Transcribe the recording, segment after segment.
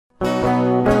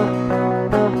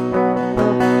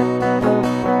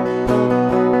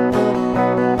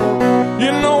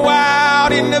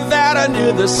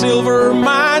the silver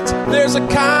mines. There's a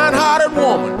kind-hearted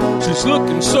woman, she's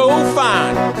looking so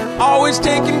fine, always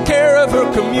taking care of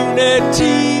her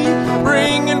community,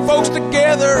 bringing folks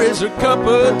together is her cup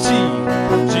of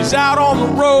tea. She's out on the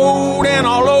road and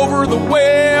all over the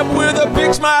web with a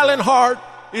big smiling heart.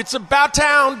 It's About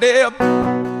Town Deb.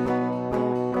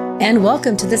 And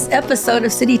welcome to this episode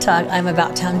of City Talk. I'm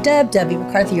About Town Deb, Debbie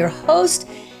McCarthy, your host.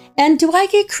 And do I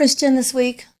get Christian this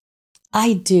week?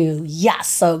 I do, yes.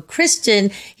 So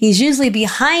Christian, he's usually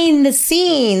behind the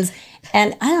scenes.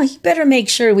 And I don't know, you better make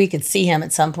sure we can see him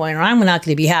at some point or I'm not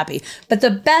going to be happy. But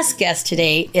the best guest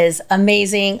today is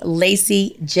amazing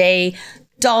Lacey J.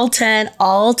 Dalton,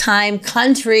 all-time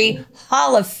country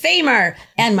Hall of Famer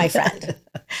and my friend.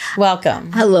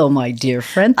 Welcome. Hello, my dear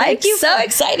friend. I'm so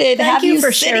excited to have you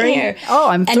for sitting sharing. here. Oh,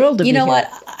 I'm thrilled to be here. You know what?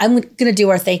 I'm going to do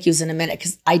our thank yous in a minute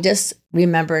because I just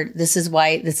remembered this is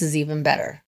why this is even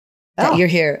better that you're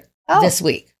here this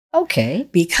week. Okay.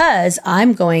 Because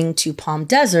I'm going to Palm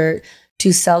Desert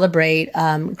to celebrate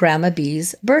Grandma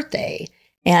B's birthday.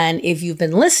 And if you've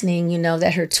been listening, you know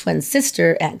that her twin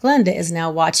sister, Aunt Glenda, is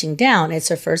now watching down. It's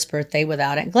her first birthday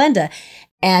without Aunt Glenda.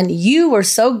 And you were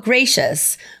so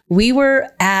gracious. We were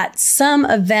at some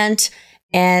event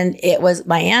and it was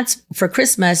my aunt's for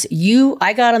Christmas.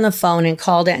 I got on the phone and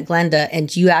called Aunt Glenda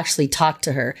and you actually talked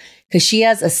to her because she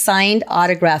has a signed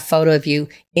autograph photo of you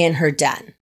in her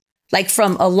den, like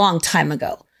from a long time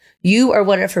ago. You are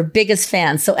one of her biggest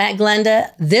fans. So Aunt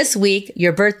Glenda, this week,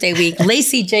 your birthday week,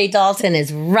 Lacey J. Dalton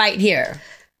is right here.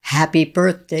 Happy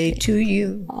birthday to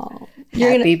you. Oh,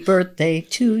 Happy birthday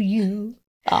to you.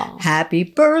 Oh. Happy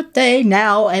birthday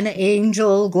now, an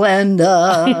angel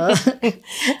Glenda.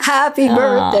 Happy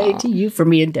birthday to you for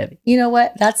me and Debbie. You know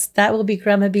what? That will be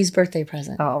Grandma B's birthday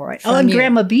present. All right. Oh, and you.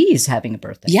 Grandma B is having a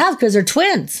birthday. Yeah, because they're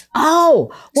twins.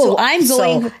 Oh, well, so I'm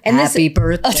going. And happy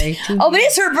birthday to you. Oh, but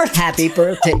it's her birthday. Happy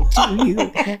birthday to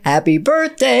you. Happy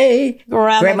birthday,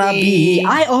 Grandma B.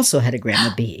 I also had a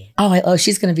Grandma B. Oh,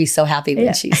 she's going to be so happy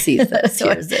when she sees this.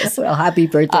 Hears this. Well, happy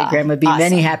birthday, Grandma B. Awesome.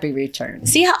 Many happy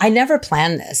returns. See how I never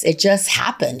planned this. It just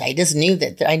happened. I just knew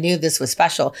that I knew this was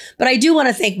special. But I do want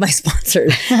to thank my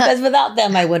sponsors because without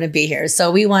them, I wouldn't be here.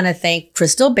 So we want to thank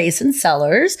Crystal Basin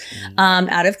Cellars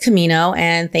out of Camino.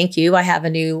 And thank you. I have a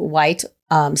new white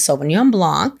Sauvignon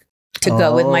Blanc to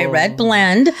go with my red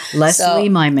blend. Leslie,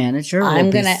 my manager, I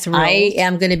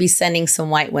am gonna be sending some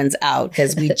white ones out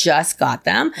because we just got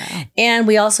them. Wow. And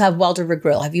we also have Wild River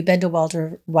Grill. Have you been to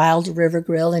Wild River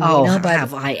Grill in Reno?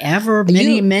 Have I ever?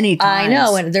 Many times. I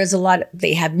know, and there's a lot.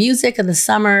 They have music in the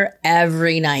summer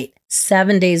every night,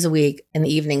 7 days a week. In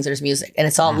the evenings, there's music, and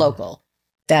it's all local.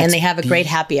 And they have a great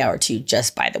happy hour too,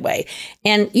 just by the way.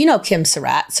 And you know Kim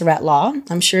Surratt Law.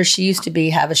 I'm sure she used to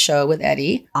have a show with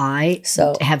Eddie. I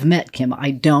have met Kim.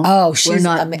 I don't. Oh, she's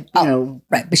not.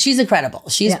 Right, but she's incredible.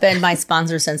 She's been my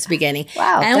sponsor since the beginning.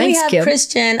 Wow, and thanks, we have Kim.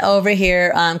 Christian over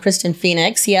here, Christian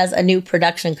Phoenix. He has a new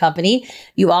production company.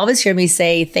 You always hear me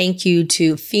say thank you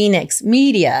to Phoenix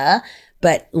Media,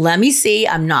 but let me see.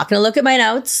 I'm not going to look at my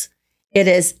notes. It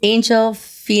is Angel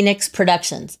Phoenix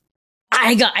Productions.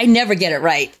 I never get it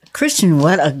right. Christian,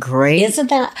 what a great... Isn't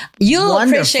that... You'll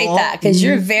appreciate that because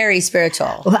you're very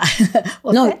spiritual.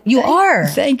 You are.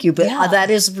 Thank you. But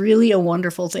that is really a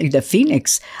wonderful thing. The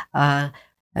Phoenix rising,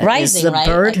 is the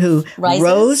bird who rises?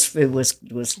 rose, it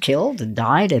was killed and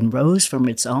died and rose from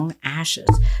its own ashes.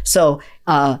 So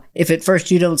if at first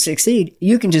you don't succeed,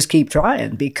 you can just keep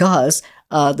trying because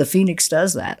the Phoenix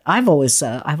does that. I've always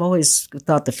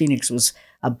thought the Phoenix was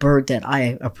a bird that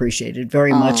I appreciated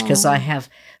very much because I have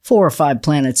 4 or 5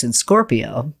 planets in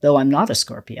Scorpio, though I'm not a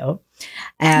Scorpio.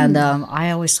 And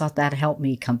I always thought that helped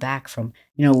me come back from,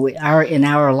 in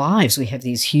our lives, we have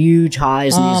these huge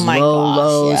highs and these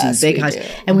lows and big highs.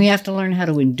 And we have to learn how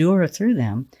to endure through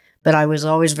them. But I was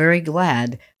always very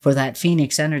glad for that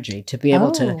Phoenix energy to be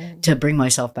able to bring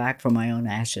myself back from my own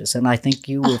ashes. And I think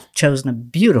you have chosen a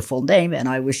beautiful name, and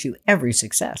I wish you every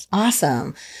success.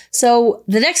 Awesome. So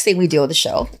the next thing we do on the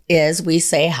show is we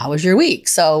say, how was your week?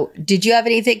 So did you have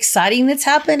anything exciting that's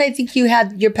happened? I think you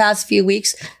had your past few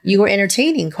weeks, you were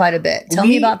entertaining quite a bit. Tell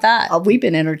me about that. We've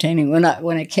been entertaining. When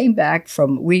I came back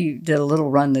we did a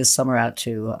little run this summer out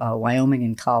to Wyoming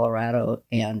and Colorado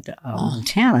and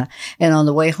Montana. And on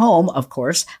the way home, of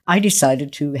course, I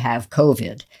decided to have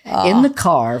COVID in the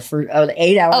car for an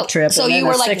 8-hour trip. So you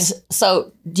were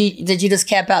did you just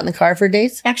camp out in the car for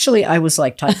days? Actually, I was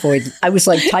like typhoid. I was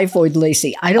like typhoid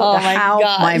Lacey. I don't know how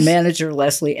my manager,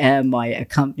 Leslie, and my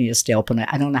accompanist, Dale Panay,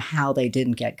 I don't know how they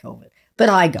didn't get COVID, but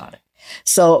I got it.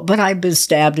 So, but I've been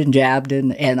stabbed and jabbed,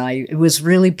 and it was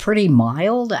really pretty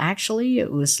mild. Actually,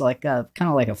 it was like kind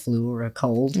of like a flu or a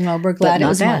cold. Well, we're glad it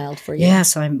was bad. mild for you.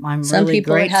 Yes, I'm Some really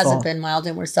people grateful. it hasn't been mild,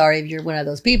 and we're sorry if you're one of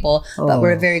those people. But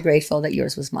we're very grateful that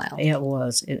yours was mild. It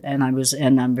was, and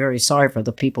I'm very sorry for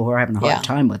the people who are having a hard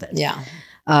time with it. Yeah.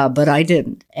 But I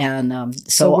didn't, and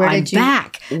so I'm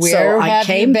back. Where have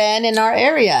you been in our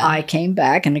area? I came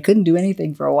back, and I couldn't do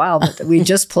anything for a while. But we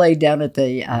just played down at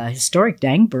the historic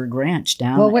Dangberg Ranch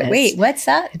down. Well, wait, what's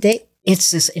that?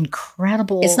 It's this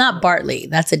incredible. It's not Bartley.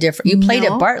 That's a different. You played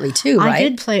at Bartley too, right? I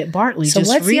did play at Bartley. So just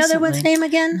what's recently. the other one's name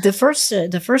again? The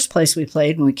first place we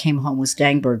played when we came home was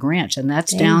Dangberg Ranch, and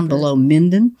that's down below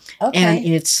Minden. Okay. And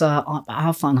it's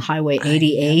off on Highway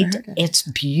 88. It's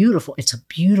beautiful. It's a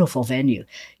beautiful venue.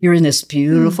 You're in this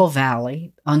beautiful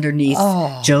valley underneath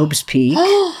Job's Peak.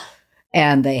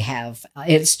 And they have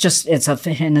it's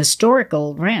an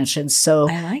historical ranch, and so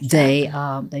they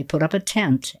put up a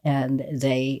tent, and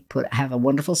they have a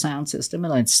wonderful sound system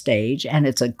and a stage, and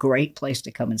it's a great place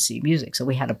to come and see music. So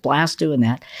we had a blast doing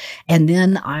that, and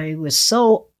then I was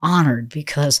so honored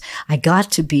because I got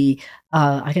to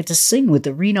sing with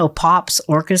the Reno Pops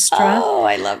Orchestra. Oh,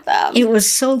 I love that. It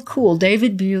was so cool.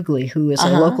 David Bugley, who is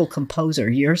a local composer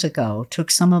years ago,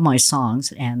 took some of my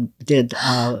songs and did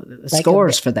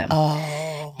scores for them.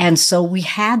 Oh. And so we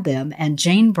had them, and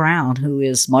Jane Brown, who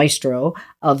is maestro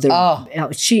of the,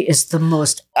 she is the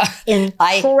most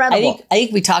incredible. I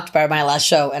think we talked about it in my last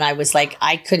show, and I was like,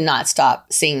 I could not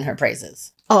stop singing her praises.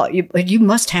 Oh, you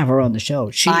must have her on the show.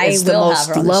 She is the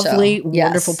most lovely,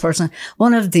 wonderful person.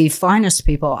 One of the finest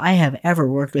people I have ever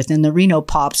worked with. And the Reno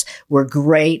Pops were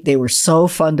great. They were so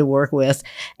fun to work with.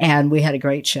 And we had a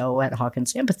great show at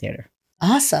Hawkins Amphitheater.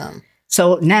 Awesome.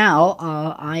 So now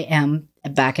I am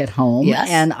back at home,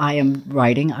 and I'm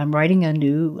writing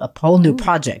a whole new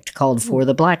project called For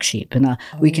the Black Sheep. And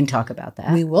we can talk about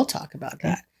that. We will talk about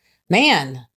that.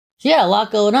 Man, a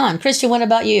lot going on. Christian, what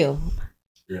about you?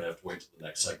 You're going to have to wait till the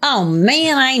next segment. Oh,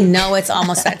 man, I know it's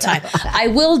almost that time. I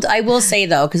will say,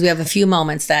 though, because we have a few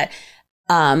moments that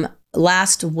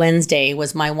last Wednesday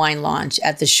was my wine launch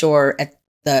at the Shore, at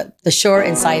the Shore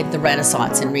inside the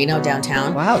Renaissance in Reno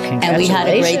downtown. Wow, congratulations. And we had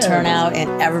a great turnout,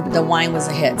 and the wine was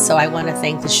a hit. So I want to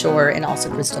thank the Shore and also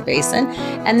Crystal Basin.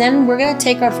 And then we're going to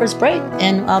take our first break,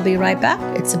 and I'll be right back.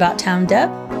 It's About Town Deb.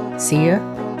 See you.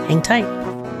 Hang tight.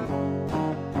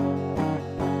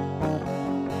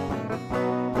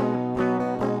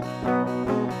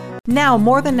 Now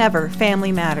more than ever,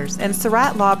 family matters, and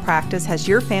Surratt Law Practice has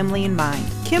your family in mind.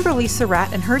 Kimberly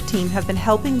Surratt and her team have been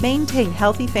helping maintain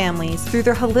healthy families through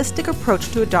their holistic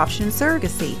approach to adoption and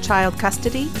surrogacy, child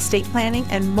custody, estate planning,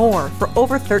 and more for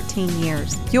over 13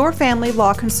 years. Your family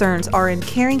law concerns are in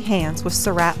caring hands with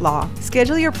Surratt Law.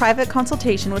 Schedule your private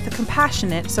consultation with a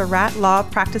compassionate Surratt Law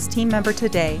Practice team member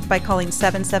today by calling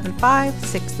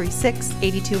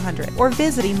 775-636-8200 or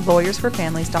visiting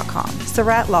lawyersforfamilies.com.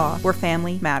 Surratt Law, where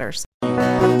family matters.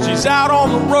 She's out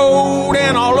on the road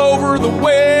and all over the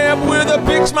web with a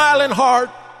big smiling heart.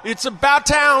 It's About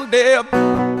Town Deb.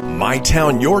 My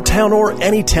town, your town, or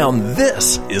any town,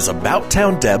 this is About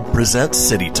Town Deb presents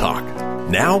City Talk.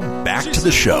 Now, back to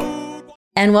the show.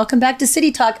 And welcome back to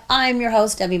City Talk. I'm your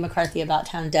host, Debbie McCarthy, About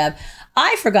Town Deb.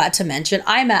 I forgot to mention,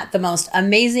 I'm at the most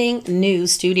amazing new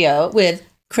studio with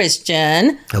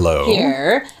Christian. Hello.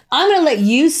 Here. I'm going to let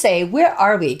you say, where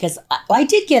are we? Because I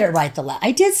did get it right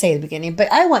I did say it at the beginning, but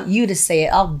I want you to say it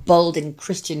all bold and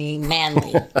Christian-y,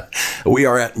 manly. We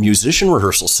are at Musician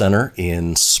Rehearsal Center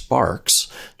in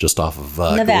Sparks, just off of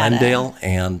Glendale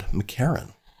and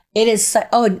McCarran. It is,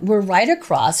 we're right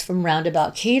across from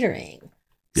Roundabout Catering.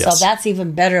 Yes. So that's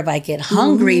even better if I get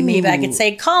hungry. Ooh. Maybe I could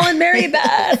say, Colin, Mary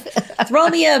Beth, throw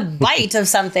me a bite of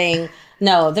something.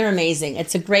 No, they're amazing.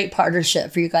 It's a great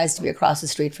partnership for you guys to be across the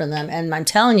street from them. And I'm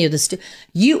telling you,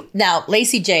 now,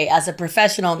 Lacey J, as a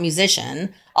professional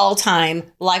musician, all-time,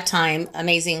 lifetime,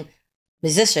 amazing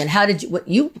musician,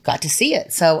 you got to see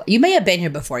it. So you may have been here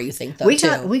before, you think, though,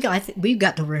 we got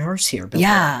to rehearse here before.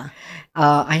 Yeah.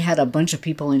 I had a bunch of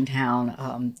people in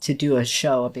town to do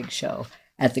a big show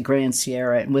at the Grand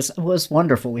Sierra. It was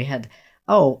wonderful. We had,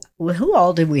 who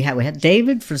all did we have? We had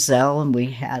David Frizzell, and we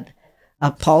had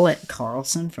Paulette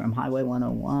Carlson from Highway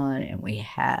 101, and we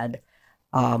had,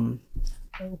 who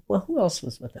else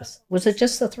was with us? Was it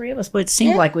just the three of us? But it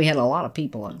seemed like we had a lot of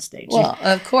people on stage. Well,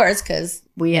 of course, because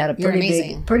we had a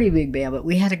pretty big band, but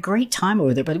we had a great time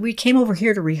over there. But we came over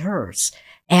here to rehearse,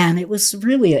 and it was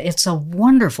really, it's a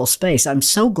wonderful space. I'm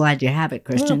so glad you have it,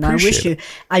 Christian. Well,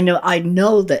 I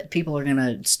know that people are going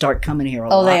to start coming here a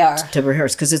lot they are. to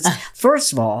rehearse, because it's,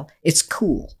 first of all, it's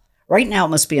cool. Right now, it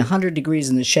must be 100 degrees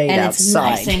in the shade And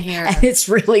outside. it's nice in here. And it's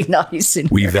really nice in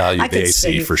We here. value I the could AC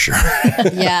say- for sure.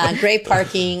 Yeah, great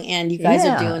parking, and you guys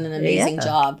Yeah, are doing an amazing yeah.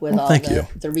 job with all thank you.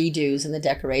 the redos and the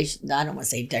decorations. I don't want to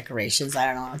say decorations. I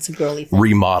don't know. It's a girly thing.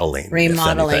 Remodeling. if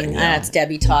Remodeling. anything, yeah. That's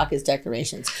Debbie Talk is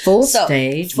decorations. Full So,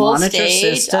 stage, full monitor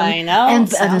stage, system. I know. And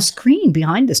a Sounds- screen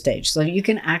behind the stage. So you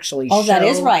can actually Oh, that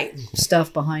is show right.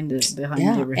 stuff behind the Yeah,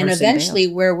 rehearsing and eventually,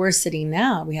 band. where we're sitting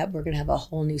now, we're going to have a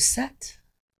whole new set.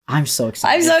 I'm so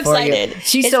excited. I'm so for you. excited.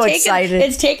 She's It's so taken- excited.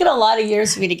 It's taken a lot of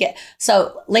years for me to get.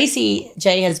 So Lacey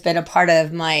J has been a part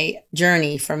of my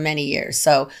journey for many years.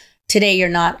 So today you're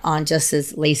not on just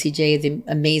as Lacey J, the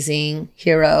amazing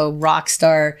hero, rock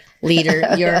star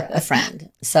leader. You're a friend.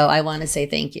 So I want to say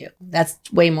thank you. That's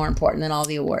way more important than all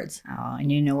the awards. Oh,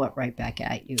 and you know what? Right back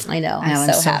at you. I know.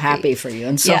 I'm so happy for you.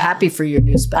 I'm so Yeah. happy for your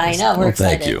new spouse. I know. We're Well,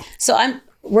 excited. thank you. So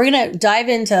we're going to dive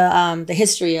into the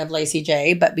history of Lacey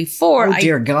J. But before Oh,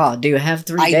 dear God. Do you have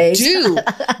 3 I days? do.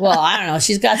 Well, I don't know.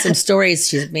 She's got some stories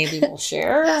she maybe will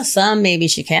share. Some maybe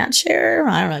she can't share.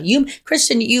 I don't know. You,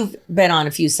 Christian, you've been on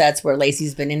a few sets where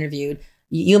Lacey's been interviewed.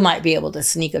 You might be able to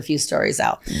sneak a few stories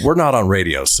out. We're not on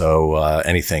radio, so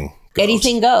anything goes.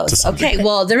 Anything to goes. some Okay. degree.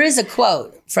 Well, there is a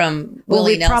quote from Well,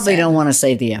 Willie we probably Nelson. don't want to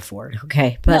say the F word,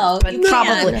 okay? But, No, but you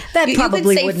probably can. that You can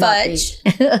probably say would fudge.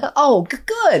 not be. Oh,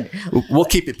 good. We'll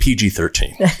keep it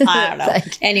PG-13. I don't know.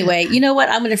 Anyway, you know what?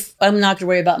 I'm not gonna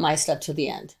worry about my stuff till the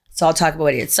end. So I'll talk about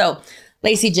what it is. So,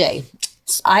 Lacey J,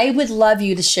 I would love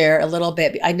you to share a little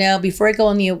bit. I know before I go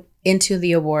into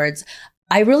the awards,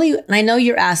 and I know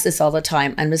you're asked this all the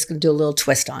time. I'm just gonna do a little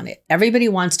twist on it. Everybody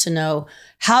wants to know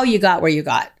how you got where you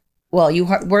got. Well, you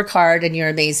work hard and you're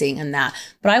amazing and that.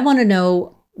 But I want to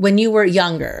know, when you were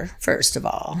younger, first of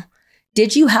all,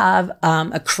 did you have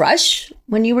a crush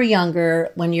when you were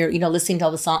younger, when you're, listening to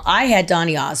all the songs? I had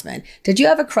Donny Osmond. Did you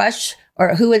have a crush,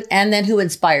 or who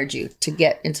inspired you to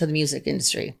get into the music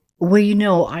industry?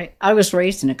 Well, I was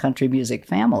raised in a country music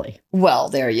family. Well,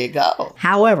 there you go.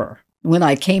 However, when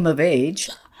I came of age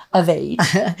Of age.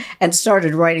 and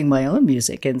started writing my own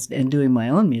music and doing my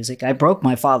own music, I broke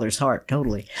my father's heart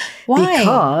totally. Why?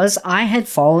 Because I had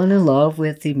fallen in love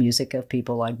with the music of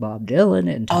people like Bob Dylan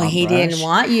and Tom He Rush. didn't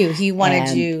want you. He wanted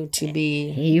And you to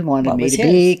be. He wanted What me was to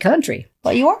his? be country.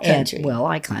 Well, you are And, country. well,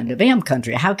 I kind of am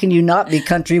country. How can you not be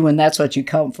country when that's what you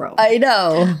come from? I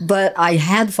know. But I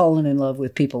had fallen in love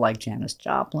with people like Janis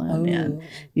Joplin and,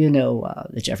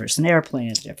 the Jefferson Airplane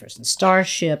and Jefferson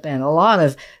Starship and a lot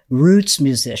of roots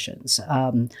musicians.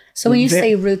 So when you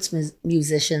say roots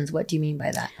musicians, what do you mean by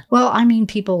that? Well, I mean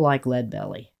people like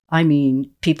Leadbelly. I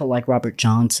mean people like Robert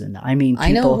Johnson. I mean people...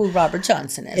 I know who Robert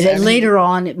Johnson is. And then I mean, later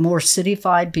on, more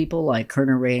cityfied people like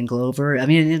Kerner Ray and Glover. I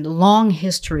mean, in the long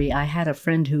history, I had a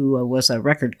friend who was a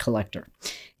record collector.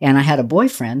 And I had a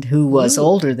boyfriend who was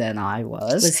older than I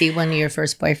was. Was he one of your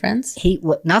first boyfriends? He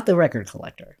not the record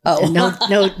collector. Oh.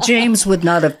 No, James would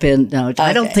not have been. No,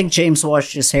 I don't Okay. think James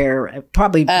washed his hair.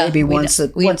 Probably maybe We once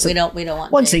don't want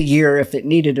once a James. year if it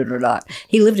needed it or not.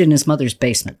 He lived in his mother's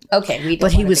basement. Okay, we don't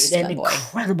But he want a was an basement boy.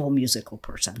 incredible musical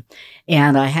person.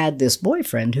 And I had this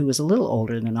boyfriend who was a little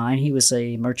older than I. He was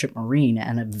a merchant marine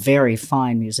and a very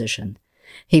fine musician.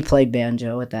 He played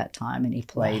banjo at that time, and he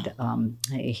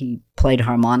played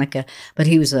harmonica, but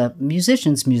he was a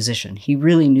musician's musician. He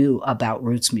really knew about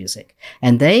roots music.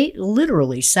 And they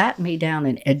literally sat me down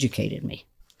and educated me.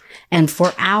 And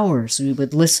for hours, we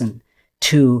would listen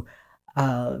to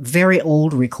very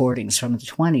old recordings from the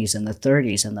 20s and the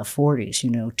 30s and the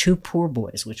 40s, Two Poor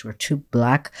Boys, which were two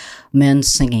black men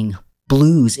singing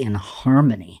blues in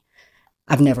harmony.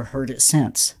 I've never heard it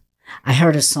since. I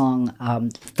heard a song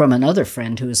from another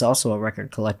friend who is also a record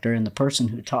collector, and the person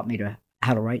who taught me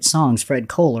how to write songs, Fred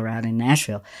Kohler, out in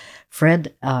Nashville.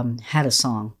 Fred had a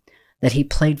song that he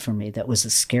played for me that was the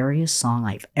scariest song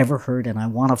I've ever heard, and I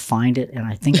want to find it, and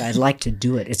I think I'd like to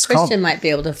do it. It's Christian might be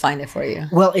able to find it for you.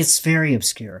 Well, it's very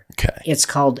obscure. Okay. It's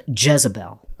called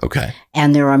Jezebel. Okay.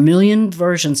 And there are a million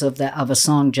versions of a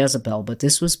song Jezebel, but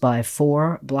this was by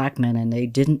 4 black men, and they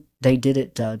did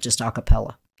it just a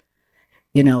cappella.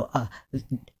 Jezebel,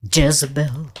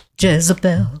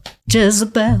 Jezebel,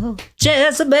 Jezebel,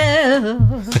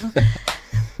 Jezebel.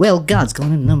 Well, God's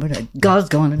going to number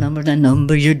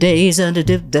your days. And there's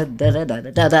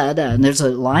a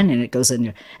line and it goes in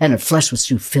there. And her flesh was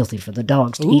too filthy for the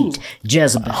dogs to eat.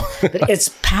 Jezebel. But it's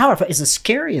powerful. It's the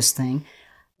scariest thing.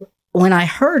 When I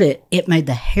heard it, it made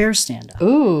the hair stand up.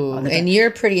 Ooh, and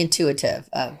you're pretty intuitive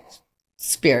of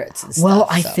spirits and stuff. Well,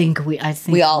 I so think we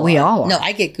all are. No,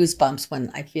 I get goosebumps when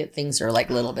I feel things are like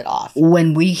a little bit off.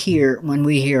 When we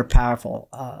hear powerful,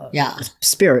 Yeah.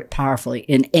 spirit powerfully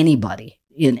in anybody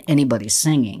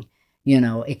singing,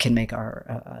 it can make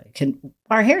our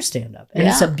hair stand up. And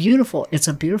it's a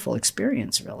beautiful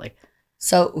experience, really.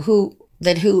 So who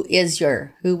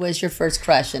was your first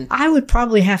crush? And I would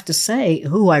probably have to say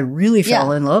who I really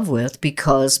fell in love with,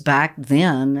 because back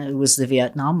then it was the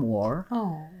Vietnam War.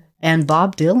 oh, And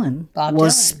Bob Dylan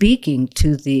was speaking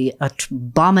to the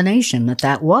abomination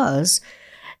that was.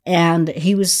 And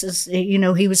he was,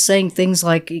 he was saying things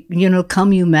like,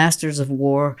 come you masters of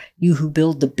war, you who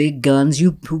build the big guns,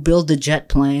 you who build the jet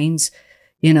planes,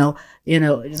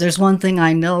 there's one thing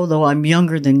I know, though I'm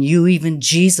younger than you, even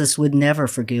Jesus would never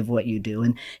forgive what you do.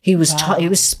 And he was, he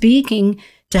was speaking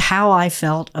to how I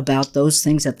felt about those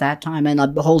things at that time. And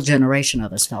a whole generation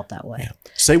of us felt that way. Yeah.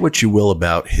 Say what you will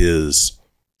about his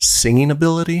singing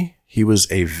ability. He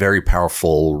was a very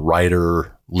powerful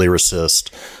writer,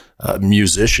 lyricist,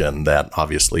 musician that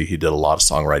obviously he did a lot of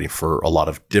songwriting for a lot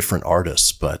of different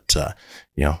artists, but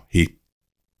he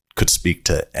could speak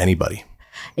to anybody.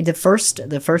 The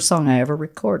first song I ever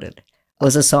recorded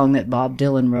was a song that Bob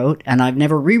Dylan wrote, and I've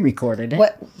never re-recorded it.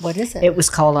 What is it? It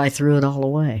was called "I Threw It All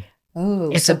Away."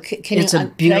 Oh, it's so a can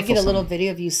beautiful I get a little song.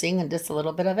 video of you singing just a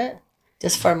little bit of it,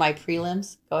 just for my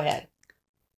prelims? Go ahead.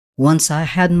 Once I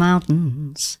had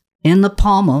mountains in the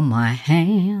palm of my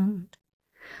hand,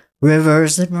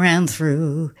 rivers that ran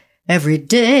through every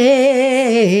day.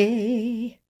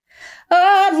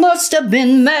 I must have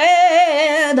been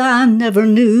mad, I never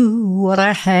knew what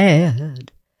I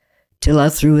had, till I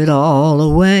threw it all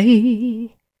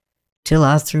away, till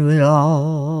I threw it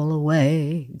all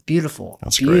away. Beautiful,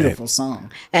 That's beautiful great.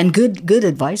 song. And good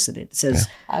advice in it. It says,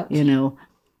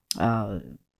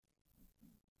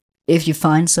 if you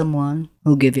find someone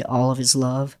who'll give you all of his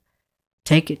love,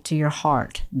 take it to your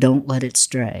heart. Don't let it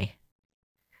stray.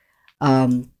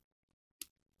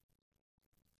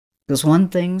 Because one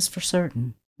thing's for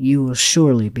certain, you will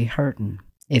surely be hurting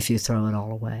if you throw it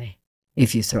all away.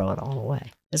 If you throw it all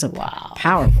away. It's a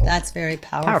powerful. That's very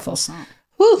powerful song.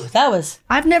 Whew, that was.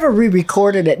 I've never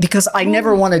re-recorded it because I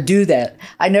never want to do that.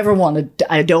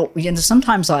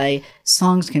 Sometimes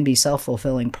songs can be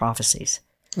self-fulfilling prophecies.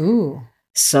 Ooh.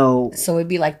 So it'd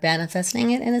be like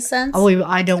manifesting it in a sense? Oh,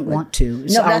 I don't want to.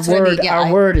 No, that's what I mean. Yeah,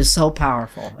 our word is so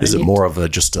powerful. Is it more of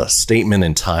just a statement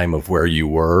in time of where you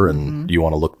were and you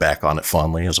want to look back on it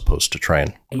fondly as opposed to try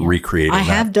and recreate it? I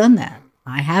have done that.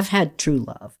 I have had true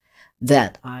love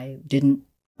that I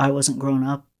wasn't grown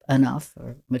up enough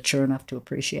or mature enough to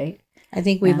appreciate. I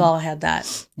think we've all had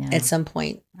that at some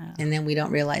point, and then we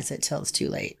don't realize it till it's too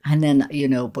late. And then,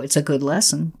 but it's a good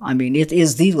lesson. I mean, it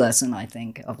is the lesson, I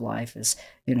think, of life is,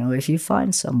 if you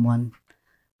find someone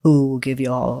who will give you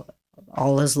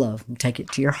all his love and take it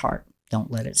to your heart,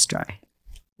 don't let it stray.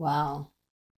 Wow.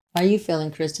 How are you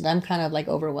feeling, Kristen? I'm kind of like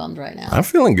overwhelmed right now. I'm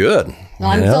feeling good. No,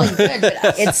 I'm feeling good,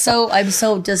 but I'm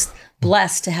so just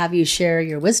blessed to have you share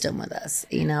your wisdom with us.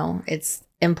 It's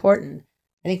important.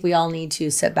 I think we all need to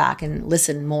sit back and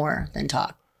listen more than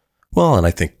talk. Well, and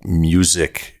I think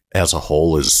music as a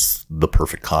whole is the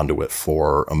perfect conduit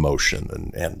for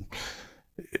emotion. And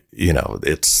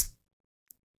it's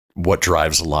what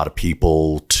drives a lot of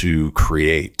people to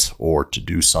create or to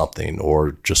do something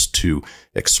or just to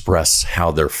express how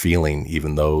they're feeling,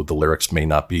 even though the lyrics may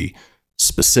not be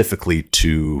specifically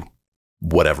to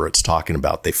whatever it's talking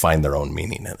about. They find their own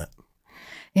meaning in it.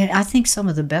 And I think some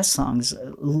of the best songs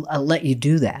let you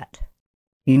do that.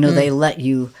 They let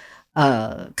you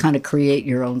kind of create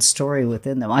your own story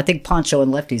within them. I think Pancho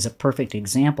and Lefty is a perfect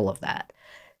example of that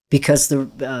because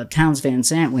the Townes Van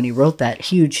Zandt, when he wrote that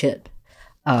huge hit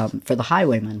for The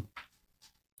Highwayman,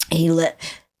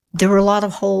 there were a lot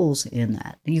of holes in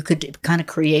that. You could kind of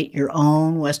create your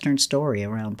own Western story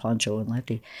around Pancho and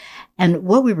Lefty. And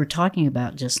what we were talking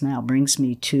about just now brings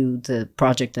me to the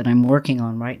project that I'm working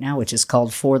on right now, which is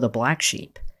called For the Black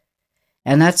Sheep.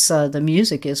 And that's the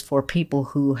music is for people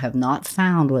who have not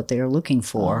found what they are looking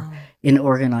for in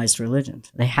organized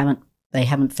religions. They haven't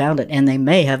found it, and they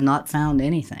may have not found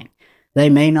anything. They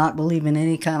may not believe in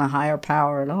any kind of higher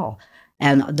power at all.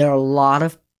 And there are a lot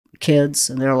of kids,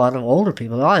 and there are a lot of older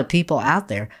people, a lot of people out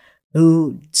there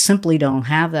who simply don't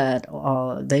have that.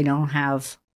 They don't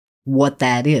have what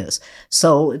that is.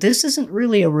 So this isn't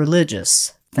really a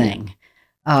religious thing.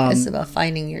 It's about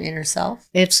finding your inner self.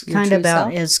 It's kind of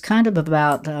about. It's kind of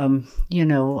about.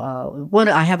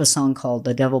 I have a song called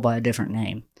 "The Devil by a Different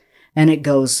Name," and it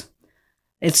goes.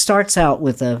 It starts out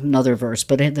with another verse,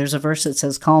 but there's a verse that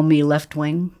says, "Call me left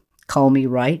wing, call me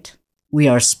right. We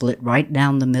are split right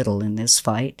down the middle in this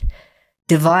fight.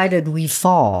 Divided we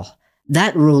fall.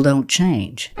 That rule don't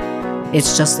change.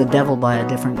 It's just the devil by a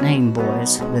different name,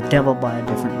 boys. The devil by a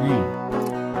different name."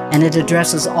 And it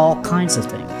addresses all kinds of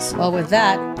things. Well, with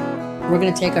that, we're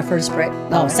going to take our first break.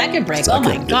 Oh, second break. Oh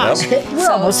my Second, gosh. yep.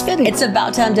 We're almost finished. It's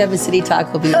about time to have a City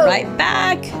Talk. We'll be right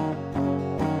back.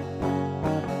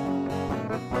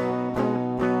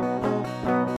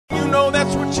 You know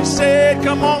that's what she said.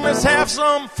 Come on, let's have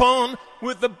some fun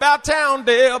with About Town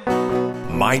Deb.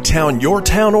 My town, your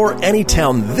town, or any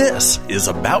town, this is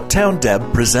About Town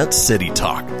Deb presents City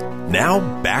Talk.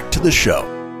 Now, back to the show.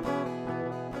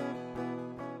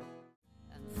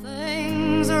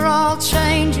 Things are all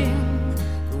changing,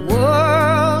 the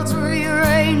world's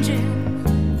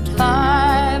rearranging,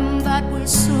 time that will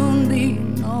soon be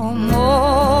no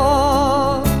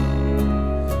more.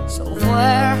 So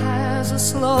where has a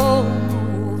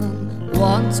slow-moving,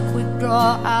 once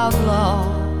quick-draw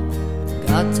outlaw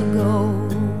got to go?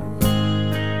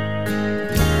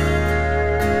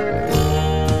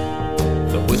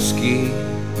 The whiskey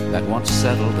that once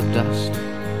settled the dust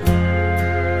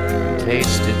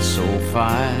tasted so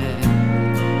fine,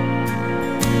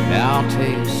 now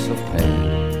tastes of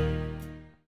pain.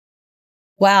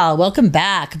 Wow, welcome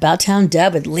back. About Town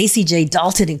Deb with Lacey J.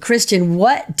 Dalton and Christian.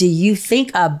 What do you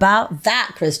think about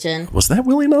that, Christian? Was that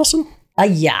Willie Nelson?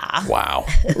 Yeah. Wow.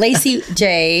 Lacey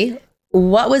J.,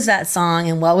 what was that song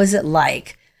and what was it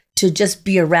like to just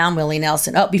be around Willie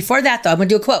Nelson? Oh, before that, though, I'm going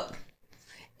to do a quote.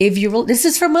 This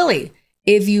is from Willie.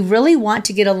 If you really want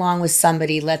to get along with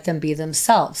somebody, let them be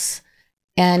themselves.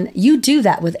 And you do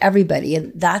that with everybody.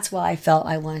 And that's why I felt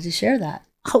I wanted to share that.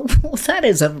 Oh, well, that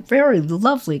is a very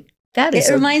lovely.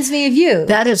 It reminds me of you.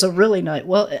 That is a really nice.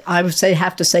 Well, I would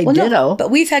have to say Well, ditto. no,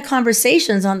 but we've had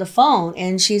conversations on the phone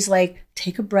and she's like,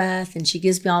 take a breath. And she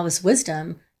gives me all this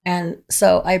wisdom. And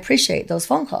so I appreciate those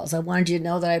phone calls. I wanted you to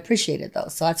know that I appreciated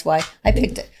those. So that's why I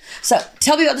picked it. So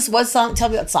tell me about this song. Tell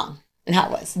me about the song and how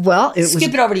it was. Well,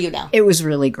 Skip it over to you now. It was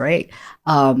really great.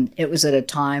 It was at a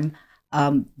time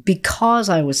because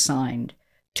I was signed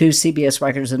to CBS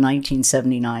Records in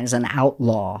 1979 as an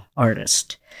outlaw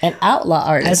artist. An outlaw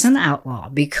artist. As an outlaw,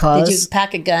 because Did you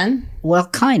pack a gun? well,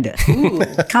 kind of,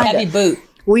 Heavy boot.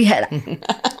 We had.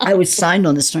 I was signed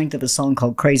on the strength of a song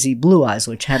called "Crazy Blue Eyes,"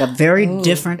 which had a very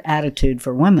different attitude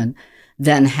for women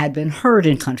than had been heard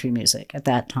in country music at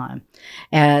that time.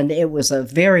 And it was a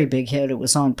very big hit. It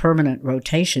was on permanent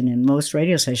rotation in most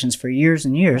radio stations for years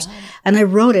and years. Wow. And I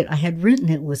wrote it. I had written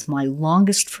it with my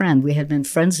longest friend. We had been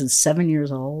friends since 7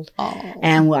 years old. Oh.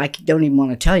 And I don't even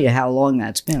want to tell you how long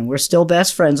that's been. We're still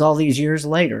best friends all these years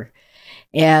later.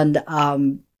 And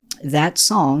that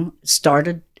song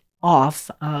started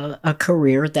off a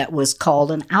career that was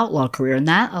called an outlaw career. And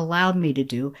that allowed me to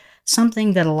do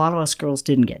something that a lot of us girls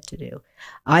didn't get to do.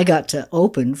 I got to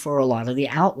open for a lot of the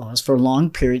outlaws for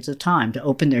long periods of time, to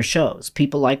open their shows.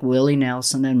 People like Willie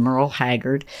Nelson and Merle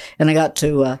Haggard. And I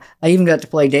even got to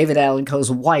play David Allan Coe's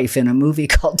wife in a movie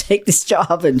called Take This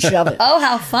Job and Shove It. Oh,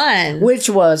 how fun. Which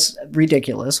was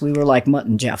ridiculous. We were like Mutt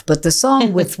and Jeff. But the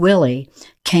song with Willie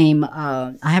came,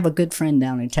 I have a good friend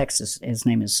down in Texas. His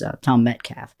name is Tom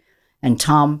Metcalf. And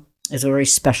Tom is a very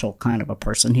special kind of a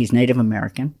person. He's Native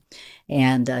American.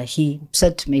 And he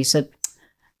said to me,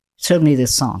 showed me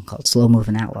this song called Slow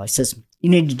Moving Outlaw. He says, you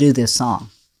need to do this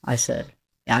song. I said,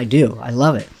 I do. I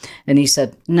love it. And he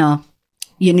said, no,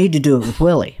 you need to do it with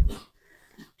Willie.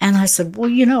 And I said,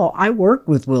 well, I work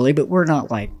with Willie, but we're not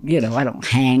like, I don't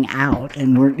hang out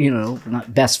and we're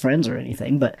not best friends or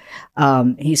anything. But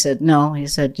he said, no, he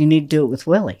said, you need to do it with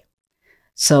Willie.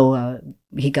 So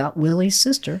he got Willie's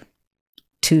sister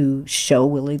to show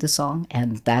Willie the song,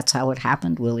 and that's how it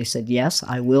happened. Willie said, yes,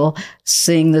 I will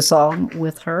sing the song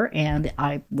with her, and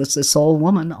I was the sole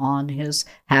woman on his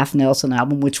Half Nelson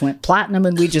album, which went platinum,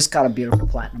 and we just got a beautiful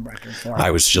platinum record for him. I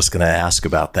was just going to ask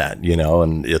about that,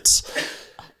 and it's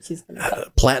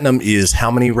platinum is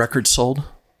how many records sold?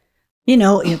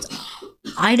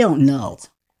 I don't know.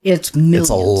 It's millions. It's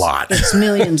a lot. It's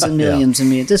millions and millions and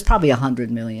millions. It's probably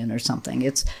 100 million or something.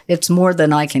 It's more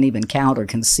than I can even count or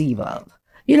conceive of.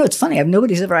 It's funny.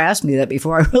 Nobody's ever asked me that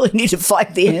before. I really need to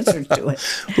find the answer to it.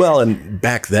 Well, and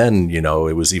back then,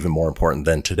 it was even more important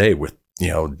than today with,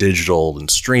 digital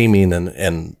and streaming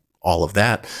and all of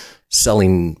that.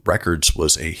 Selling records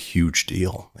was a huge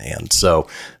deal. And so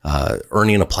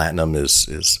earning a platinum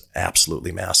is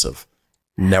absolutely massive.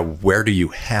 Now, where do you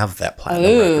have that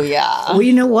platinum record? Yeah. Well,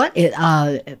 you know what?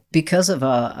 Because of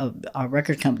a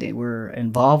record company we're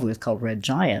involved with called Red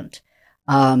Giant,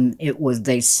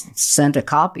 they sent a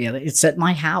copy of it. It's at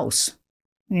my house.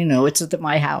 It's at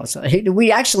my house.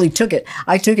 We actually took it.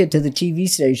 I took it to the TV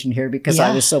station here because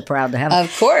I was so proud to have it.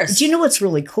 Of course. Do you know what's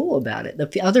really cool about it?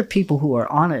 The other people who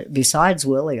are on it besides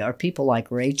Willie are people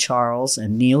like Ray Charles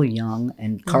and Neil Young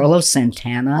and Carlos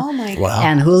Santana. Oh my Wow.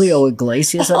 And Julio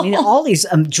Iglesias. I mean, all these,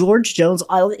 George Jones,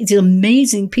 these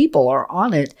amazing people are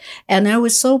on it. And it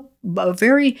was so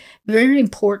very, very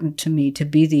important to me to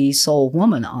be the sole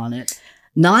woman on it.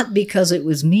 Not because it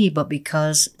was me, but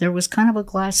because there was kind of a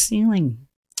glass ceiling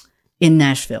in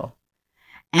Nashville.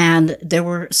 And there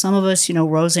were some of us,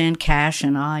 Roseanne Cash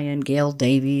and I and Gail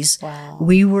Davies. Wow.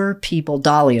 We were people.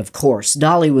 Dolly, of course.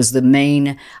 Dolly was the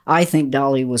main, I think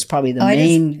Dolly was probably the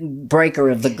main breaker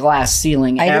of the glass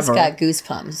ceiling I ever. just got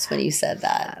goosebumps when you said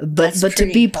that. But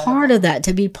to be part of that,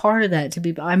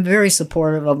 I'm very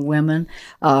supportive of women.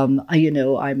 I'm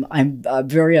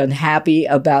very unhappy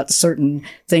about certain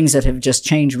things that have just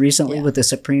changed recently with the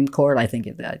Supreme Court. I think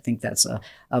that's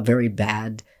a very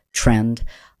bad trend.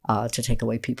 To take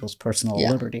away people's personal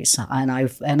liberties.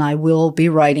 And I will be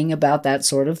writing about that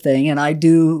sort of thing. And I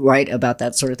do write about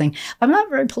that sort of thing. I'm not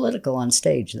very political on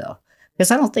stage, though,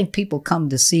 because I don't think people come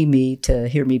to see me to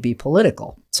hear me be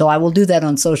political. So I will do that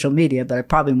on social media, but I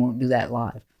probably won't do that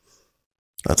live.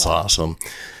 That's awesome.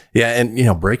 Yeah.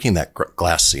 And, breaking that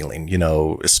glass ceiling,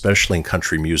 especially in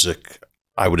country music,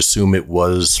 I would assume it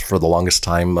was for the longest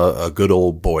time a good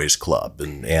old boys club.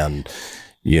 And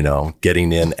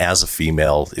getting in as a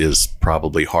female is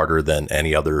probably harder than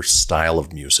any other style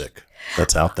of music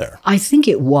that's out there. I think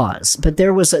it was, but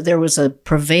there was a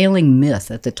prevailing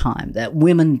myth at the time that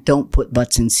women don't put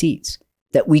butts in seats,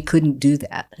 that we couldn't do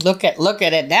that. Look at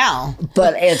it now.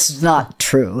 But it's not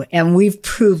true. And we've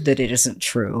proved that it isn't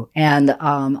true. And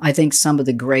I think some of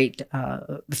the great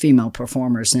female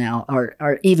performers now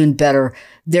are even better.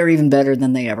 They're even better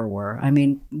than they ever were. I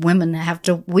mean,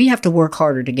 we have to work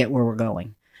harder to get where we're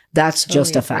going. That's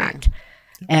just a fact.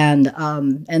 And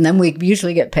then we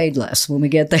usually get paid less when we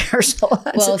get there. So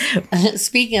well,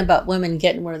 speaking about women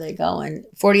getting where they're going,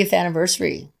 40th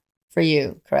anniversary for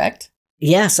you, correct?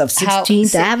 Yes, of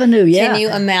 16th Avenue. Yeah. Can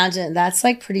you imagine? That's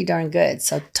like pretty darn good.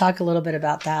 So talk a little bit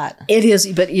about that. It is.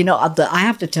 But, I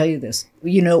have to tell you this.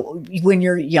 When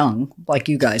you're young, like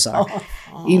you guys are,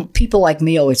 people like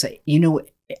me always say,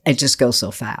 it just goes so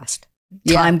fast.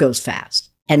 Time goes fast.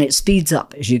 And it speeds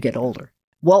up as you get older.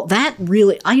 Well,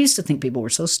 I used to think people were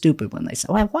so stupid when they say,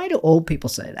 why do old people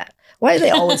say that? Why do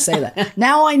they always say that?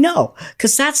 Now I know,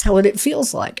 because that's how it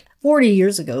feels like. 40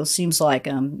 years ago seems like,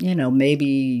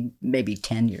 maybe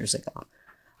 10 years ago.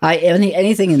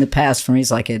 Anything in the past for me is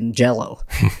like in Jell-O.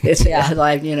 It's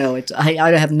like,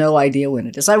 I have no idea when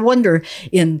it is. I wonder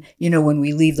when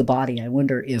we leave the body, I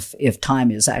wonder if time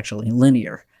is actually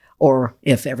linear or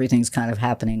if everything's kind of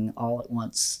happening all at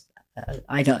once.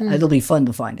 I don't. It'll be fun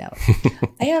to find out.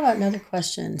 I have another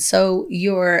question. So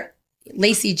your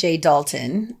Lacey J.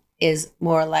 Dalton is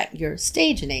more like your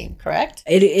stage name, correct?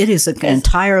 It is an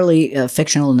entirely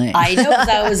fictional name. I know, because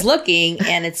I was looking,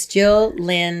 and it's Jill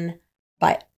Lynn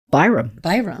Byram.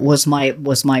 Byram was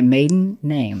my maiden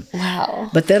name. Wow.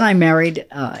 But then I married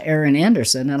Aaron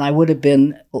Anderson, and I would have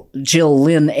been Jill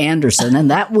Lynn Anderson,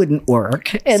 and that wouldn't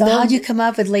work. And so how'd you come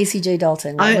up with Lacey J.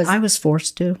 Dalton? I was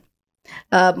forced to.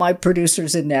 My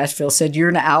producers in Nashville said, "You're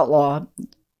an outlaw,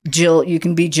 Jill. You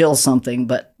can be Jill something,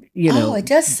 but it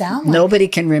does sound like nobody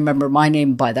can remember my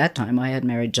name by that time. I had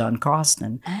married John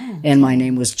Croston, and my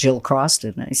name was Jill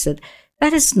Croston." And I said, "That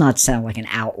does not sound like an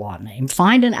outlaw name.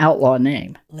 Find an outlaw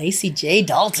name." Lacey J.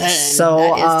 Dalton. So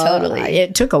that is totally.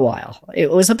 It took a while.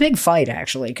 It was a big fight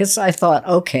actually, because I thought,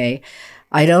 okay,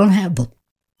 I don't have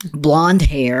blonde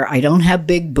hair. I don't have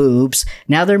big boobs.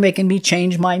 Now they're making me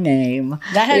change my name.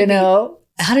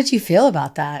 How did you feel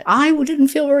about that? I didn't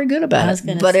feel very good about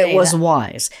it, but it was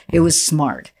wise. It was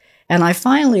smart. And I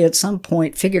finally, at some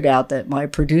point, figured out that my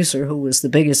producer, who was the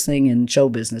biggest thing in show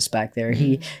business back there,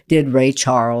 he did Ray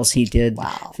Charles. He did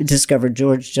discovered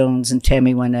George Jones and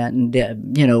Tammy Wynette,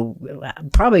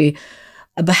 and probably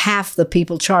half the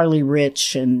people, Charlie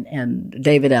Rich and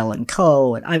David Allen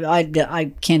Coe. And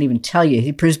I can't even tell you.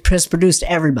 He produced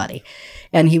everybody.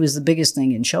 And he was the biggest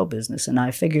thing in show business. And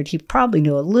I figured he probably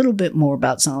knew a little bit more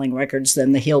about selling records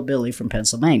than the hillbilly from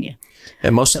Pennsylvania.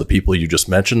 And most of the people you just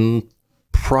mentioned,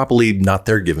 probably not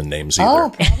their given names either. Oh,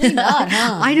 probably not,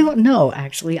 huh? I don't know,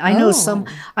 actually. I know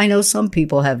some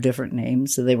people have different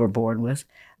names that they were born with.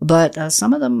 But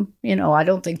some of them, I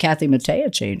don't think Kathy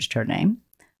Mattea changed her name.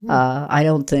 I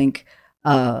don't think...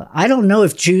 I don't know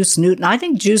if Juice Newton. I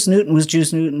think Juice Newton was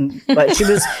Juice Newton, but she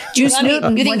was Juice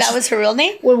Newton. You think that was her real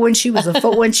name? Well, when she was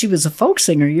a folk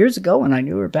singer years ago, when I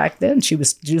knew her back then, she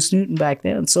was Juice Newton back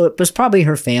then. So it was probably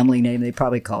her family name. They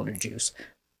probably called her Juice.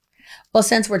 Well,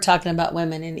 since we're talking about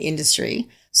women in the industry,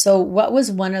 so what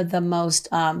was one of the most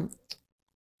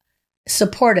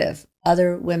supportive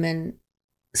other women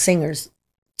singers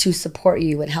to support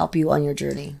you and help you on your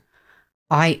journey?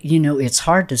 It's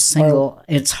hard to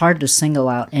single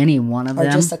out any one of Or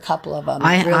them. just a couple of them.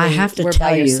 I have to we're tell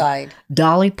by your you, side.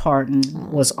 Dolly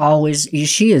Parton was always,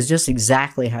 she is just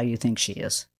exactly how you think she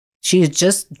is. She is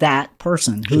just that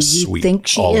person who Just you sweet think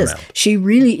she all is. around. She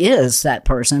really is that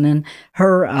person. And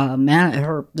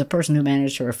the person who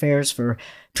managed her affairs for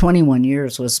 21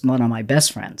 years was one of my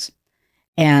best friends.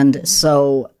 And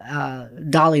so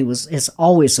Dolly is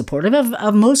always supportive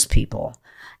of most people.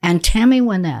 And Tammy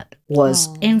Wynette was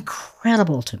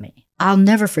incredible to me. I'll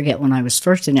never forget when I was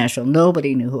first in Nashville.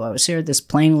 Nobody knew who I was here, this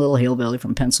plain little hillbilly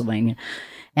from Pennsylvania.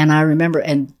 And I remember,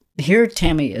 and here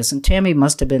Tammy is, and Tammy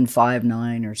must have been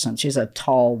 5'9" or something. She's a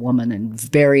tall woman and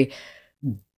very,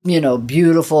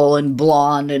 beautiful and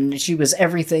blonde. And she was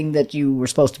everything that you were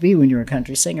supposed to be when you were a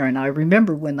country singer. And I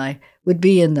remember when I would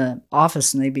be in the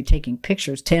office and they'd be taking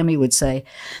pictures, Tammy would say,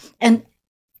 and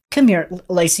come here,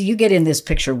 Lacey, you get in this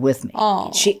picture with me.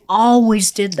 Oh. She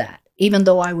always did that, even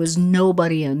though I was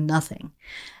nobody and nothing.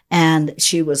 And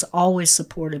she was always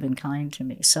supportive and kind to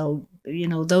me. So,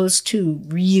 those two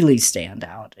really stand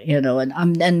out,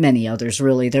 and many others,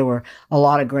 really. There were a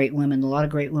lot of great women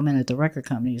at the record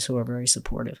companies who were very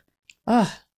supportive.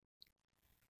 Oh.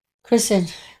 Kristen,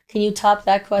 can you top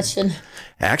that question?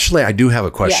 Actually, I do have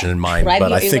a question in mind,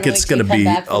 but I think it's going to be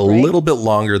a little bit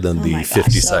longer than the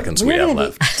 50 seconds we have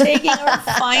left. Taking our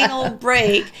final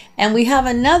break, and we have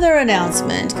another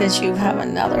announcement because you have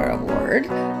another award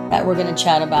that we're going to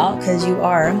chat about because you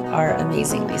are our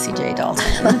amazing Lacey J.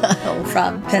 Dalton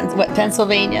from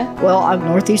Pennsylvania? Well, I'm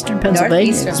northeastern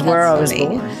Pennsylvania. Is where I was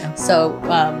born. So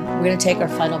we're going to take our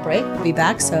final break. We'll be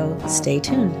back, so stay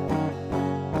tuned.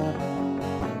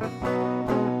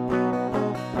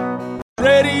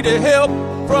 Ready to help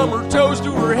from her toes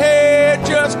to her head.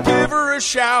 Just give her a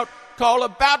shout. Call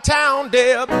About Town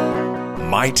Deb.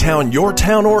 My town, your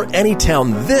town, or any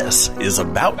town, this is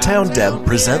About Town Deb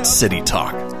presents City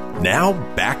Talk. Now,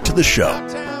 back to the show.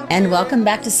 And welcome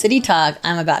back to City Talk.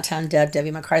 I'm About Town Deb,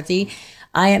 Debbie McCarthy.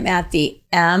 I am at the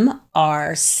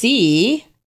MRC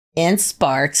in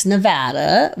Sparks,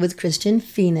 Nevada with Christian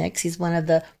Phoenix. He's one of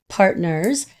the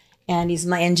partners. And he's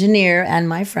my engineer and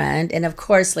my friend. And of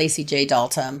course, Lacey J.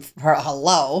 Dalton.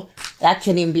 Hello. That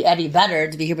couldn't even be any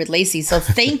better to be here with Lacey. So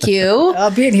thank you.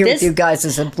 Being here with you guys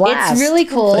is a blast. It's really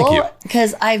Thank you. cool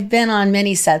because I've been on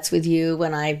many sets with you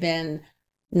when I've been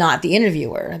not the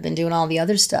interviewer. I've been doing all the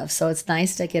other stuff. So it's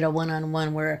nice to get a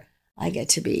one-on-one where I get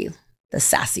to be the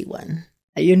sassy one.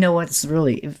 You know what's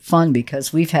really fun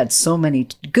because we've had so many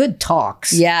good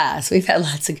talks. Yes, we've had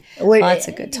lots of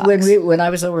good talks. When I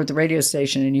was over at the radio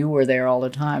station and you were there all the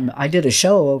time, I did a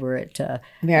show over at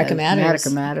America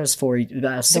Matters for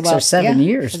 6 or 7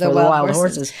 years for the Wild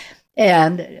Horses.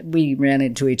 And we ran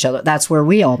into each other. That's where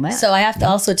we all met. So I have to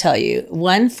also tell you,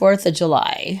 4th of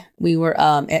July, we were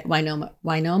at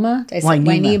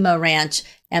Wainoma Ranch,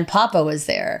 and Papa was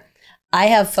there. I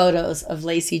have photos of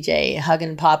Lacey J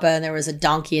hugging Papa, and there was a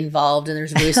donkey involved, and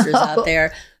there's roosters out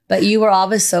there. But you were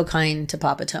always so kind to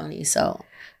Papa Tony. So,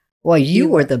 well, you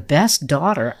were the best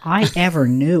daughter I ever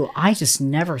knew. I just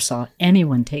never saw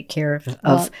anyone take care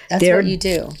of their what you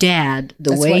do. Dad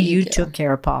the way you took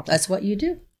care of Papa. That's what you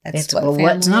do.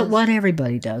 It's not what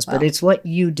everybody does, but it's what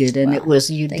you did, and it was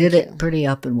you did it pretty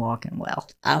up and walking well.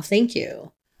 Oh, thank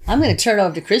you. I'm going to turn it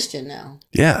over to Christian now.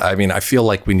 Yeah, I mean, I feel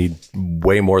like we need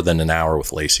way more than an hour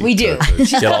with Lacey. We do. To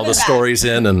get all the stories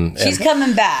in. And she's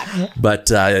coming back.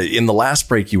 But in the last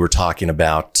break, you were talking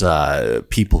about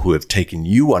people who have taken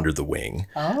you under the wing.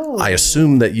 Oh. I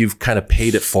assume that you've kind of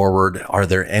paid it forward. Are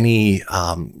there any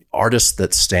artists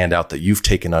that stand out that you've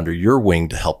taken under your wing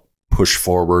to help push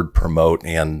forward, promote,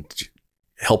 and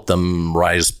help them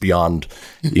rise beyond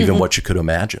even what you could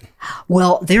imagine?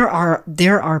 Well, there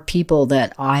are people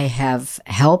that I have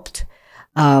helped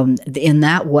in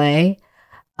that way,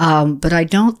 but I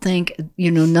don't think,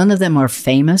 none of them are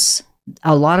famous.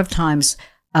 A lot of times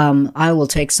I will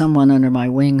take someone under my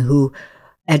wing who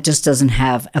just doesn't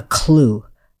have a clue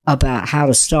about how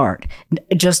to start,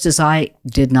 just as I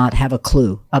did not have a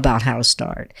clue about how to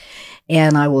start.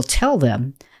 And I will tell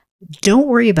them, don't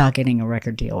worry about getting a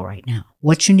record deal right now.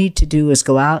 What you need to do is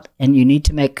go out and you need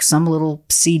to make some little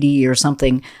CD or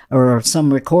something or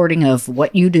some recording of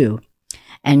what you do.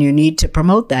 And you need to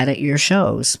promote that at your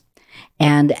shows.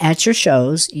 And at your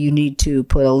shows, you need to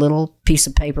put a little piece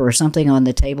of paper or something on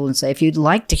the table and say, if you'd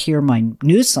like to hear my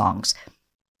new songs,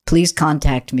 please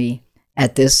contact me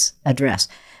at this address.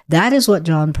 That is what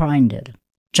John Prine did.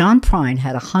 John Prine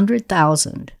had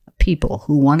 100,000 people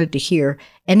who wanted to hear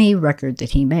any record that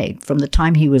he made from the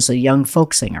time he was a young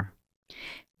folk singer.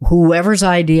 Whoever's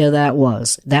idea that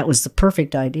was the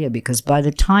perfect idea, because by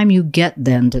the time you get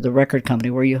then to the record company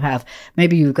where you have,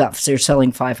 maybe they're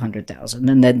selling 500,000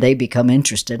 and then they become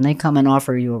interested and they come and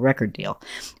offer you a record deal,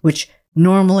 which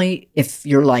normally, if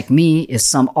you're like me, is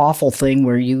some awful thing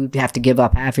where you have to give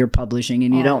up half your publishing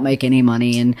and you don't make any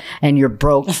money and you're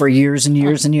broke for years and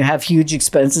years and you have huge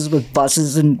expenses with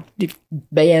buses and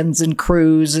bands and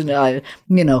crews and,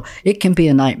 it can be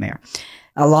a nightmare.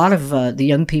 A lot of the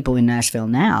young people in Nashville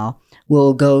now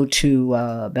will go to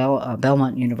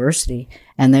Belmont University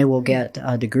and they will get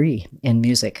a degree in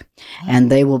music, and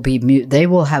they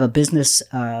will have a business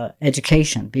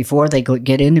education before they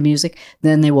get into music.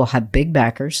 Then they will have big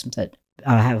backers that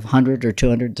have $100 or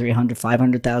 $200,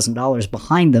 $300, $500,000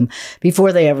 behind them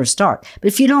before they ever start. But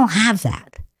if you don't have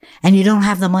that, and you don't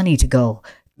have the money to go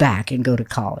back and go to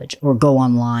college or go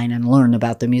online and learn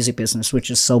about the music business, which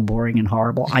is so boring and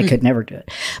horrible, I could never do it.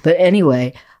 But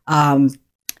anyway,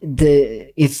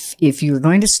 if you're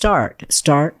going to start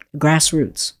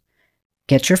grassroots,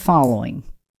 get your following,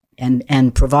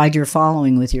 and provide your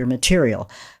following with your material.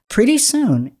 Pretty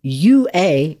soon, you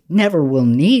never will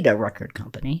need a record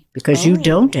company because you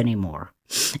don't anymore,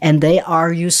 and they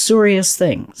are usurious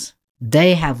things.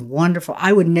 They have wonderful.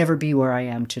 I would never be where I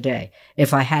am today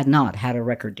if I had not had a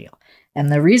record deal.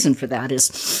 And the reason for that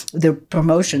is the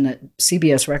promotion that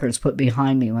CBS Records put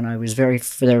behind me when I was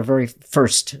for their very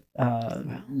first,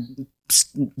 when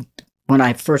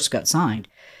I first got signed,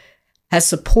 has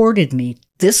supported me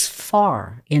this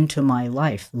far into my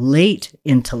life, late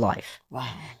into life. Wow.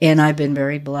 And I've been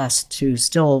very blessed to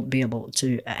still be able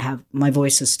to have, my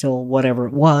voice is still whatever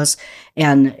it was.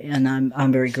 And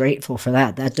I'm very grateful for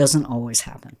that. That doesn't always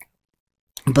happen.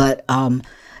 But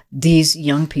these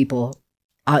young people,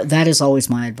 that is always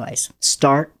my advice.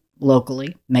 Start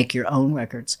locally, make your own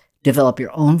records, develop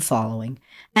your own following.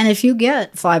 And if you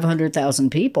get 500,000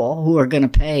 people who are going to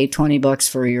pay $20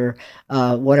 for your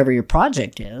whatever your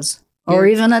project is, or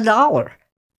even $1,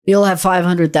 you'll have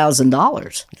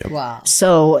 $500,000. Yep. Wow.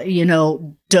 So,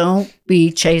 don't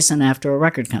be chasing after a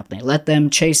record company. Let them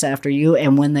chase after you.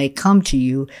 And when they come to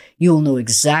you, you'll know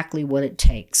exactly what it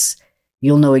takes.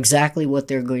 You'll know exactly what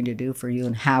they're going to do for you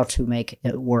and how to make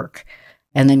it work.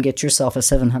 And then get yourself a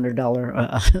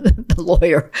 $700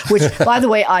 lawyer, which, by the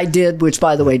way, I did, which,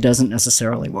 by the way, doesn't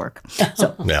necessarily work.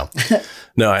 So.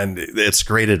 No, and it's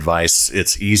great advice.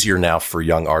 It's easier now for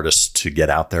young artists to get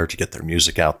out there, to get their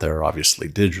music out there, obviously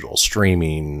digital,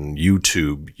 streaming,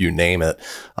 YouTube, you name it.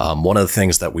 One of the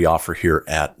things that we offer here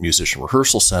at Musician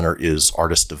Rehearsal Center is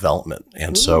artist development.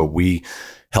 And so we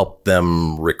help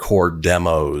them record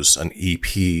demos and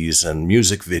EPs and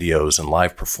music videos and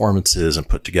live performances and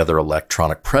put together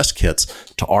electronic press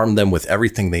kits to arm them with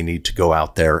everything they need to go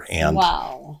out there and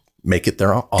make it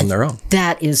on their own.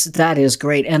 That is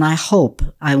great. And I hope,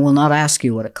 I will not ask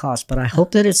you what it costs, but I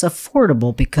hope that it's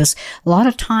affordable, because a lot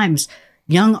of times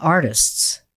young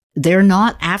artists, they're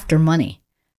not after money.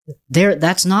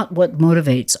 That's not what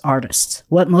motivates artists.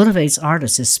 What motivates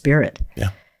artists is spirit.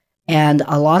 Yeah. And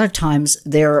a lot of times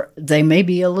they may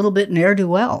be a little bit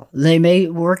ne'er-do-well. They may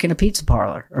work in a pizza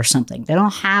parlor or something. They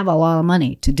don't have a lot of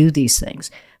money to do these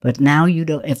things. But now you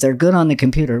don't, if they're good on the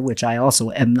computer, which I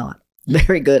also am not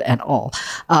very good at all,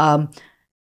 that's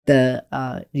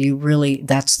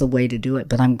the way to do it.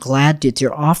 But I'm glad that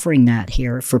you're offering that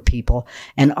here for people.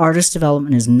 And artist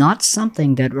development is not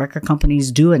something that record companies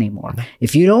do anymore.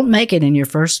 If you don't make it in your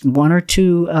first one or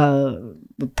two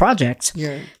projects,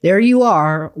 there you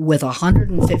are with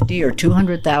 $150,000 or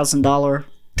 $200,000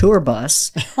 tour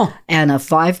bus and a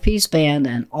 5-piece band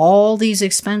and all these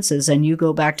expenses, and you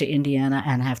go back to Indiana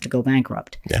and have to go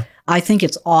bankrupt. Yeah. I think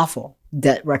it's awful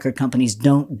that record companies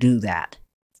don't do that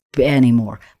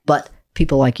anymore, but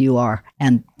people like you are,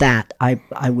 and that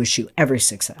I wish you every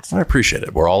success. I appreciate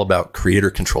it. We're all about creator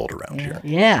controlled around here.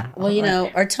 Yeah. Well,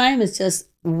 our time is just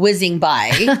whizzing by.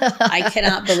 I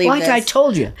cannot believe like this. I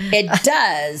told you. It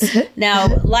does. Now,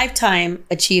 Lifetime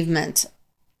Achievement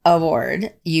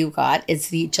Award you got. It's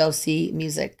the Josie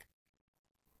Music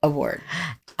Award.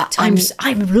 I'm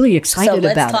really excited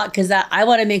about it. So let's talk, because I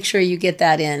want to make sure you get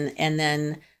that in, and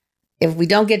then if we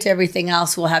don't get to everything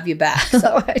else, we'll have you back.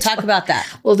 So talk about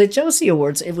that. Well, the Josie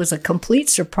Awards, it was a complete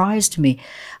surprise to me.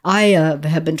 I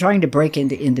have been trying to break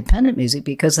into independent music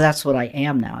because that's what I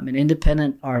am now. I'm an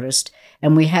independent artist,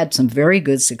 And we had some very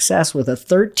good success with a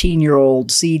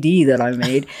 13-year-old CD that I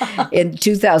made. In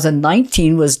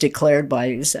 2019 was declared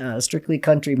by Strictly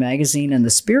Country Magazine and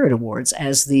the Spirit Awards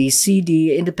as the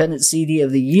independent CD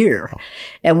of the year.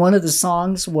 And one of the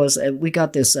songs was, we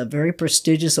got this very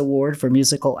prestigious award for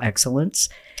musical excellence.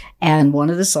 And one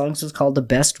of the songs was called the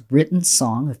Best Written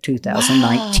Song of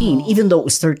 2019, even though it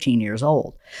was 13 years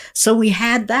old. So we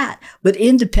had that. But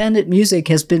independent music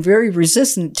has been very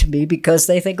resistant to me because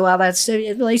they think, well, that's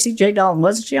Lacey J. Dalton,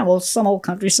 wasn't she? Well, some old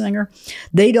country singer.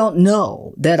 They don't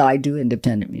know that I do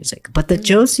independent music. But the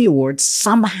Josie Awards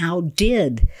somehow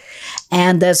did.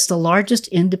 And that's the largest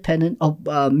independent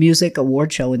music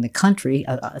award show in the country.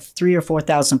 3,000 or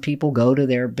 4,000 people go to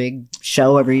their big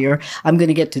show every year. I'm going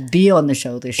to get to be on the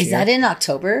show this year. Is that in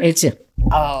October? It's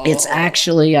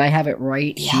actually, I have it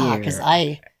right here. Yeah, because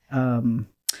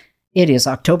it is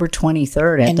October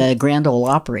 23rd at the Grand Ole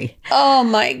Opry. Oh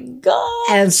my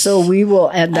God. And so we will,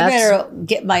 and I that's. better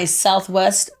get my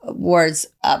Southwest Awards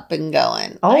up and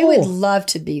going. Oh. I would love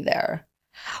to be there.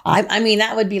 I mean,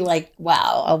 that would be like,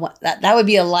 wow, that would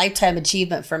be a lifetime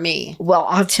achievement for me. Well,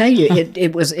 I'll tell you,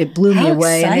 it blew me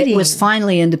away. Exciting. And it was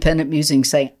finally independent music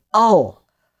saying, oh,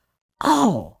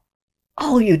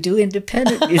 you do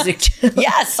independent music too.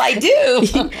 Yes, I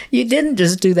do. You didn't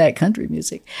just do that country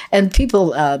music. And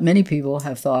people, many people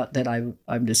have thought that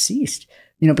I'm deceased.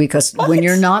 Because when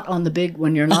you're not on the big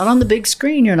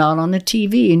screen, you're not on the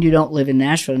TV, and you don't live in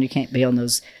Nashville, and you can't be on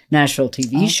those Nashville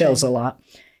TV shows a lot.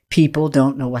 People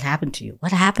don't know what happened to you.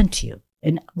 What happened to you?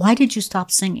 And why did you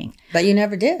stop singing? But you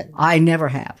never did. I never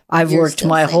have. I've You're worked still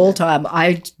my singing. whole time.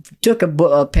 I took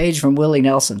a page from Willie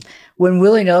Nelson. When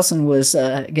Willie Nelson was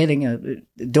getting a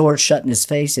door shut in his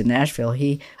face in Nashville,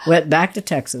 he went back to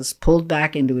Texas, pulled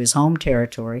back into his home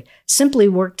territory, simply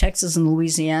worked Texas and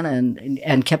Louisiana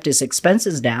and kept his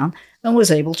expenses down, and was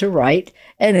able to write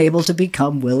and able to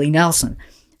become Willie Nelson.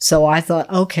 So I thought,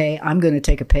 okay, I'm going to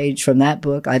take a page from that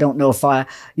book. I don't know if I,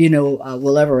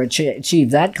 will ever achieve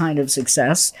that kind of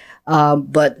success.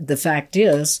 But the fact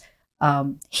is,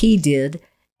 he did,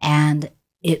 and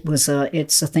it's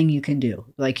a thing you can do.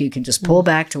 Like, you can just pull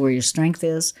back to where your strength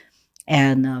is,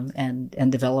 and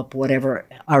develop whatever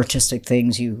artistic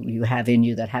things you have in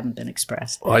you that haven't been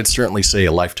expressed. Well, I'd certainly say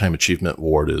a Lifetime Achievement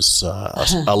Award is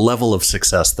a level of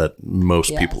success that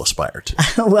most people aspire to.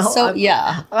 Well, So,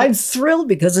 I'm thrilled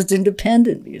because it's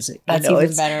independent music. That's even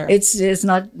it's better. It's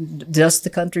not just the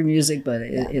country music, but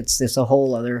it's a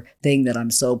whole other thing that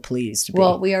I'm so pleased to be.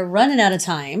 Well, we are running out of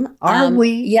time. Are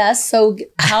we? Yes. So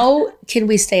how can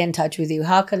we stay in touch with you?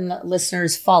 How can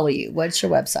listeners follow you? What's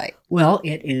your website? Well,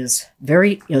 it is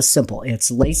very simple.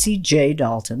 It's Lacey J.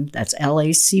 Dalton. That's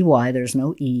Lacy. There's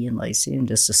no E in Lacey, and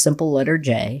just a simple letter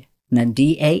J, and then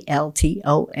DALTON.org.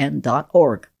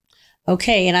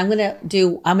 Okay, and I'm gonna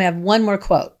have one more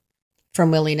quote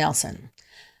from Willie Nelson.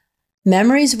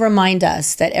 Memories remind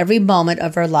us that every moment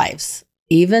of our lives,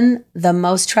 even the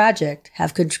most tragic,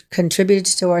 have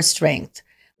contributed to our strength.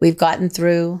 We've gotten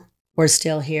through, we're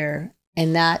still here,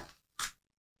 and that.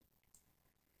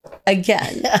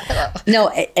 Again, no,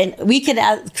 and we could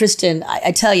ask Kristen.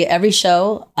 I tell you, every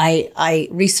show I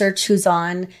research who's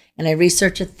on, and I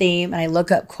research a theme, and I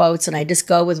look up quotes, and I just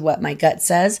go with what my gut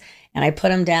says, and I put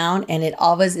them down, and it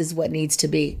always is what needs to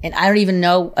be. And I don't even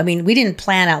know. I mean, we didn't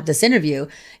plan out this interview,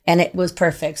 and it was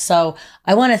perfect. So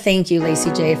I want to thank you,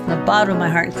 Lacey J, from the bottom of my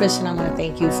heart, and Kristen, I want to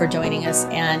thank you for joining us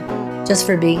and just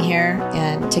for being here.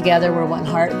 And together we're one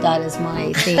heart. That is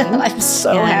my theme. I'm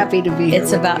so And happy to be here.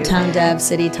 It's with about you. Town Deb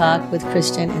City Talk with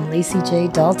Kristen and Lacey J.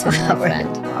 Dalton, my All right.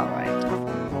 friend. All right.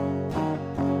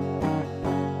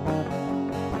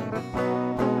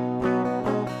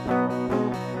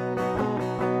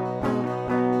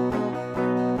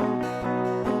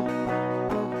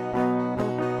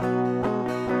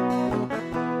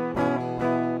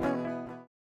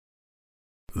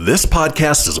 This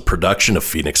podcast is a production of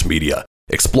Phoenix Media.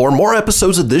 Explore more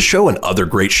episodes of this show and other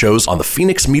great shows on the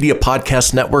Phoenix Media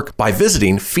Podcast Network by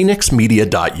visiting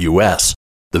phoenixmedia.us.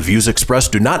 The views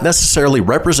expressed do not necessarily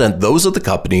represent those of the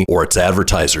company or its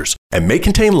advertisers and may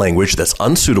contain language that's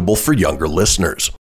unsuitable for younger listeners.